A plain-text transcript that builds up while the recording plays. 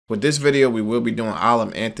With this video, we will be doing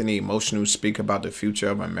Olive Anthony emotional speak about the future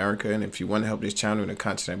of America. And if you want to help this channel and the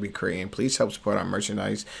content that we creating, please help support our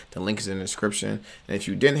merchandise. The link is in the description. And if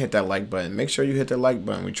you didn't hit that like button, make sure you hit the like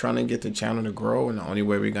button. We're trying to get the channel to grow, and the only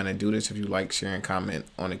way we're going to do this if you like, share, and comment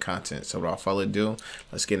on the content. So without further ado,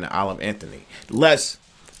 let's get into Olive Anthony. Let's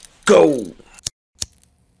go.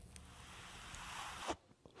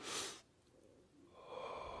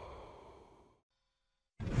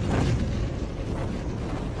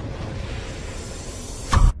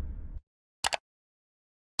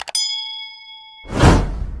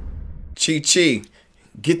 Chi,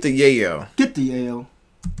 get the yayo. Get the yayo.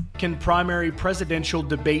 Primary presidential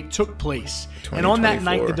debate took place, and on that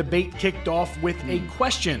night the debate kicked off with a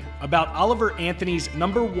question about Oliver Anthony's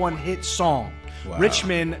 #1 hit song, Rich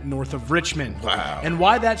Men North of Richmond, and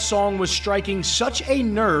why that song was striking such a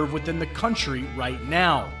nerve within the country right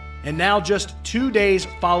now. And now, just 2 days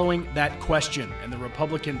following that question and the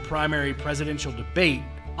Republican primary presidential debate,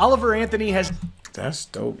 Oliver Anthony has... That's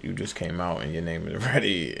dope. You just came out and your name is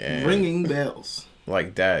ready. And ringing bells.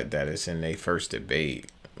 Like that is in their first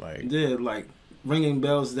debate. Like, yeah, like ringing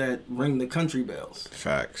bells that ring the country bells.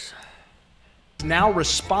 Facts. Now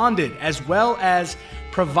responded, as well as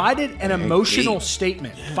provided an emotional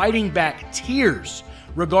statement, fighting back tears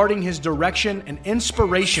regarding his direction and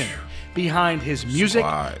inspiration behind his music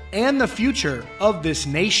and the future of this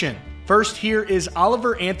nation. First, here is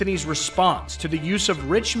Oliver Anthony's response to the use of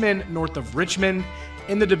Rich Men North of Richmond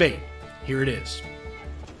in the debate. Here it is.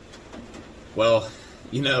 Well,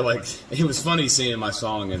 you know, like, it was funny seeing my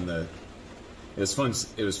song in the... It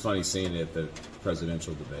was funny seeing it at the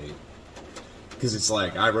presidential debate. Because it's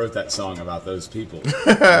like, I wrote that song about those people.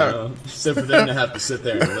 You know? So for them to have to sit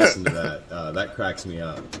there and listen to that cracks me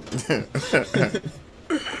up.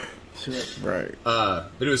 Right.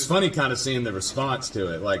 But it was funny kind of seeing the response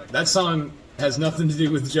to it. Like, that song has nothing to do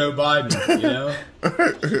with Joe Biden, you know?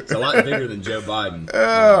 It's a lot bigger than Joe Biden.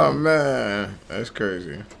 Oh, man. That's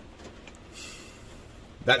crazy.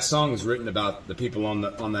 That song is written about the people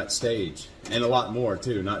on that stage. And a lot more,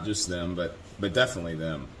 too. Not just them, but definitely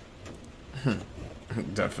them.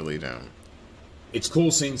 Definitely them. It's cool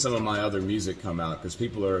seeing some of my other music come out, because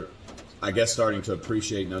people are, I guess, starting to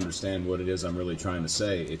appreciate and understand what it is I'm really trying to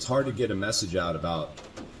say. It's hard to get a message out about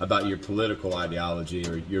your political ideology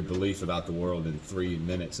or your belief about the world in 3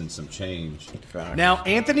 minutes and some change. Now,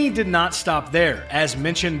 Anthony did not stop there. As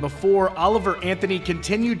mentioned before, Oliver Anthony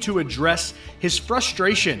continued to address his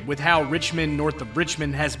frustration with how Rich Men North of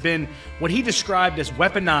Richmond has been what he described as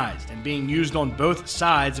weaponized and being used on both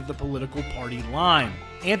sides of the political party line.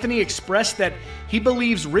 Anthony expressed that he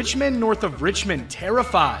believes Rich Men North of Richmond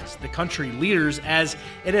terrifies the country leaders, as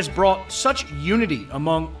it has brought such unity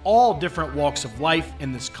among all different walks of life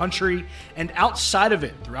in this country and outside of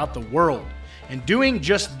it throughout the world. And doing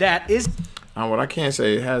just that is... What I can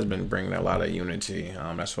say, it has been bringing a lot of unity.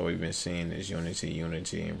 That's what we've been seeing is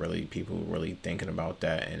unity, and really people really thinking about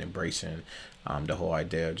that and embracing the whole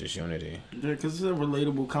idea of just unity. Yeah, because it's a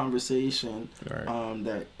relatable conversation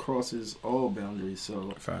that crosses all boundaries.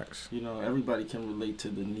 So, facts. You know, everybody can relate to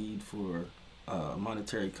the need for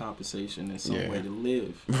monetary compensation and some way to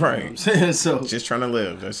live. Right. You know what I'm saying? So, just trying to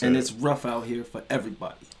live. That's and it. It's rough out here for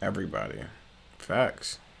everybody. Everybody.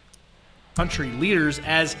 Facts. Country leaders,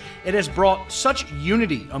 as it has brought such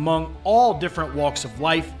unity among all different walks of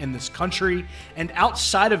life in this country and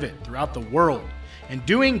outside of it throughout the world. And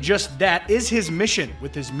doing just that is his mission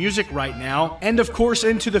with his music right now, and of course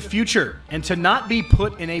into the future, and to not be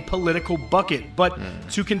put in a political bucket, but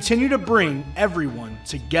to continue to bring everyone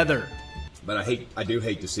together. But I do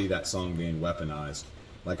hate to see that song being weaponized.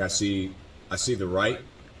 Like, I see the right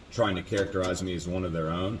trying to characterize me as one of their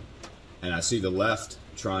own, and I see the left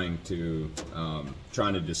trying to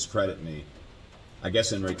discredit me, I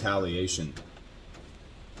guess in retaliation.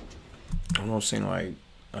 Almost seem like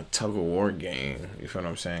a tug of war game. You feel what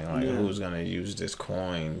I'm saying? Like, who's gonna use this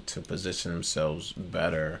coin to position themselves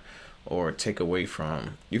better or take away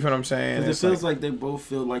from? You feel what I'm saying? Because it feels like they both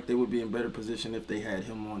feel like they would be in better position if they had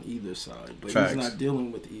him on either side, but he's not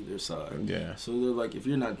dealing with either side. Yeah. So they're like, if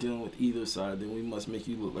you're not dealing with either side, then we must make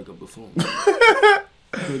you look like a buffoon.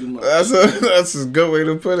 Pretty much. That's a good way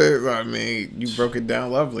to put it. I mean, you broke it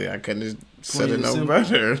down lovely. I couldn't have said it no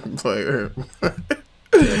better, player.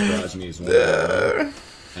 Characterize me as one,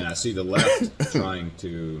 and I see the left trying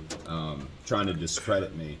to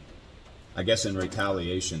discredit me, I guess in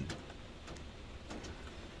retaliation.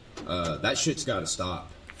 That shit's got to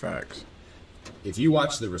stop. Facts. If you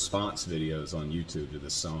watch the response videos on YouTube to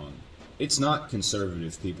this song, it's not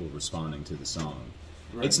conservative people responding to the song.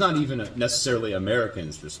 Right. It's not even necessarily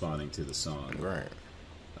Americans responding to the song. Right.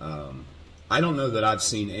 I don't know that I've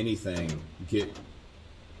seen anything get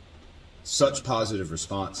such positive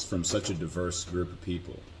response from such a diverse group of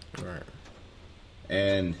people. Right.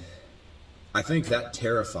 And I think that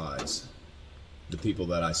terrifies the people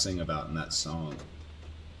that I sing about in that song.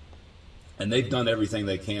 And they've done everything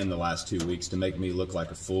they can the last 2 weeks to make me look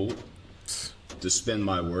like a fool, to spin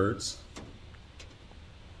my words,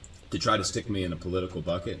 to try to stick me in a political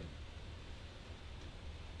bucket.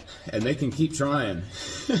 And they can keep trying,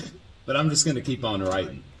 but I'm just going to keep on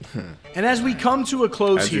writing. And as we come to a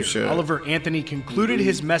close here, Oliver Anthony concluded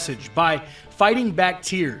his message by fighting back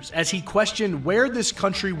tears as he questioned where this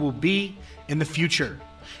country will be in the future,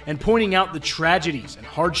 and pointing out the tragedies and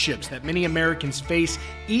hardships that many Americans face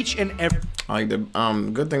each and every. Like the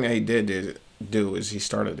good thing that he did do is he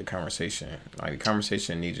started the conversation. Like the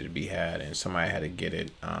conversation needed to be had, and somebody had to get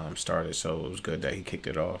it started. So it was good that he kicked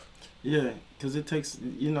it off. Yeah, because it takes,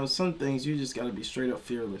 you know, some things you just got to be straight up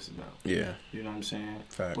fearless about. Yeah. You know what I'm saying?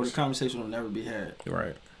 Facts. Or the conversation will never be had.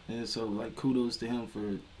 Right. And so, like, kudos to him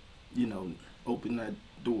for, you know, opening that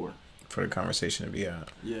door. For the conversation to be had.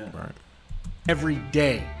 Yeah. Right. Every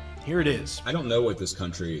day. Here it is. I don't know what this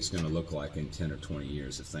country is going to look like in 10 or 20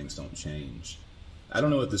 years if things don't change. I don't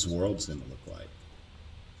know what this world's going to look like.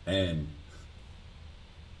 And,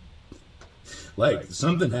 like,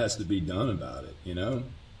 something has to be done about it, you know?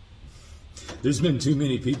 There's been too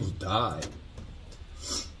many people die.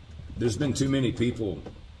 There's been too many people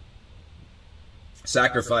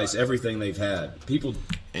sacrifice everything they've had. People,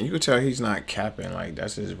 and you can tell he's not capping. Like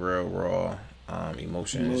that's his real raw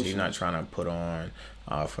emotions. He's not trying to put on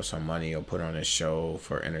for some money or put on a show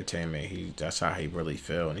for entertainment. That's how he really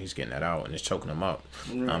feel, and he's getting that out, and it's choking him up.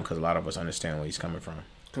 Because a lot of us understand where he's coming from.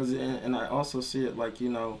 Because and I also see it like, you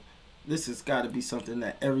know, this has got to be something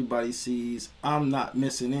that everybody sees. I'm not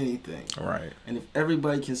missing anything. Right. And if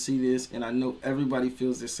everybody can see this, and I know everybody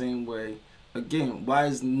feels the same way, again, why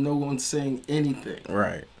is no one saying anything?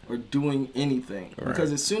 Right. Or doing anything? Right.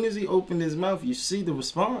 Because as soon as he opened his mouth, you see the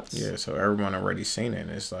response. Yeah, so everyone already seen it. And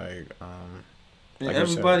it's like, and like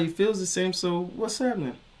everybody feels the same, so what's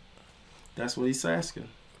happening? That's what he's asking.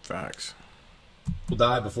 Facts. People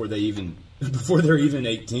die before they're even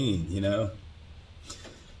 18, you know?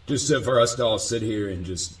 Just so for us to all sit here and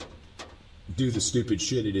just do the stupid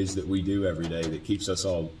shit it is that we do every day that keeps us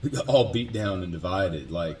all beat down and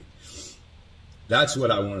divided. Like, that's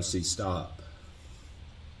what I want to see stop.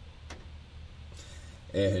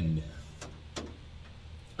 And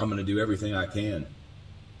I'm going to do everything I can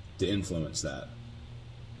to influence that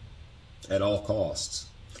at all costs,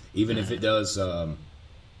 even if it does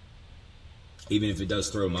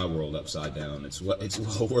throw my world upside down. It's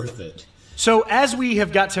well worth it. So as we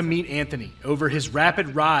have got to meet Anthony over his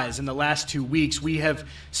rapid rise in the last 2 weeks, we have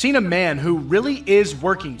seen a man who really is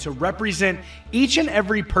working to represent each and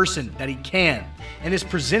every person that he can, and is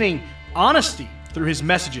presenting honesty through his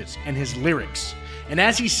messages and his lyrics. And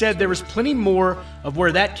as he said, there is plenty more of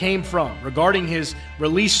where that came from regarding his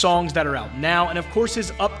released songs that are out now, and of course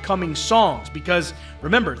his upcoming songs, because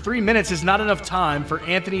remember, 3 minutes is not enough time for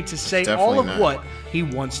Anthony to say all of what he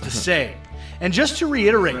wants to say. And just to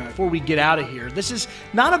reiterate before we get out of here, this is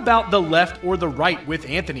not about the left or the right with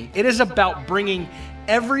Anthony. It is about bringing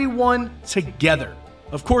everyone together.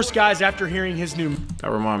 Of course, guys, after hearing his new...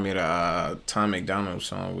 That reminded me of the Tom McDonald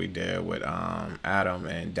song we did with Adam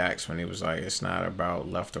and Dax when he was like, it's not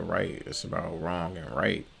about left or right. It's about wrong and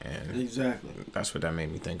right. And exactly. That's what that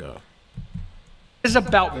made me think of. It is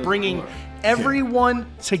about bringing everyone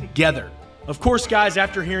together. Of course, guys,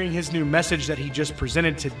 after hearing his new message that he just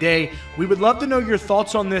presented today, we would love to know your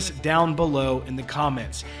thoughts on this down below in the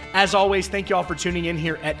comments. As always, thank you all for tuning in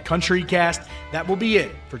here at CountryCast. That will be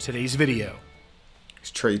it for today's video. It's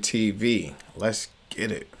TRE-TV. Let's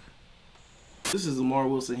get it. This is Lamar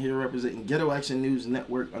Wilson here representing Ghetto Action News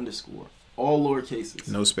Network _ all lowercases.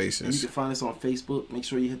 No spaces. And you can find us on Facebook. Make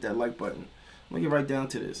sure you hit that like button. Let me get right down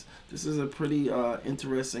to this. This is a pretty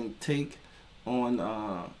interesting take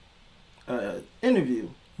on interview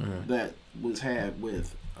that was had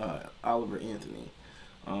with Oliver Anthony.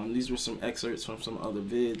 These were some excerpts from some other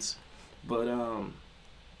vids, but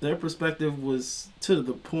their perspective was to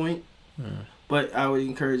the point. But I would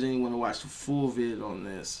encourage anyone to watch the full vid on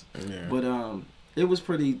this. Yeah. But it was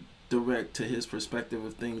pretty direct to his perspective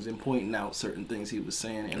of things and pointing out certain things he was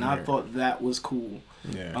saying, and I thought that was cool.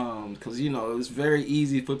 Yeah. Because you know it was very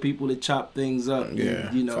easy for people to chop things up. Yeah.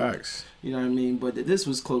 And, you know. Facts. You know what I mean? But this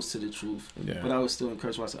was close to the truth. Yeah. But I was still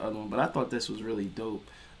encouraged to watch the other one. But I thought this was really dope.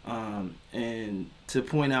 and to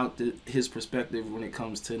point out his perspective when it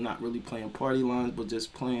comes to not really playing party lines, but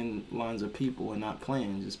just playing lines of people and not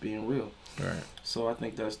playing, just being real. Right. So I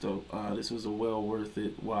think that's dope. This was a well worth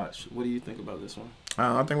it watch. What do you think about this one?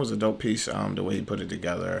 I think it was a dope piece, the way he put it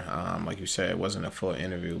together. Like you said, it wasn't a full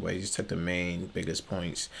interview, but he just took the main, biggest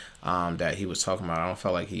points that he was talking about. I don't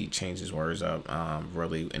feel like he changed his words up.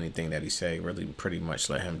 Really, anything that he said, really pretty much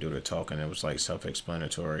let him do the talking. It was like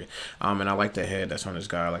self-explanatory. And I like the head that's on this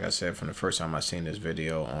guy. Like I said, from the first time I seen this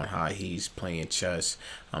video on how he's playing chess,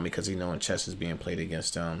 because he knowing chess is being played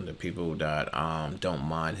against him. The people that don't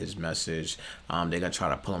mind his message, they're going to try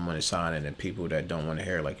to pull him on his side, and the people that don't want to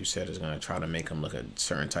hear it, like you said, is going to try to make him look a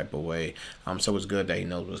certain type of way. So it's good that he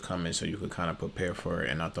knows what's coming, so you could kind of prepare for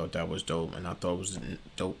it. And I thought that was dope, and I thought it was a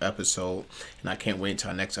dope episode, and I can't wait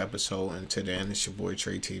until our next episode. Until then, it's your boy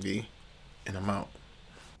TRE-TV, and I'm out.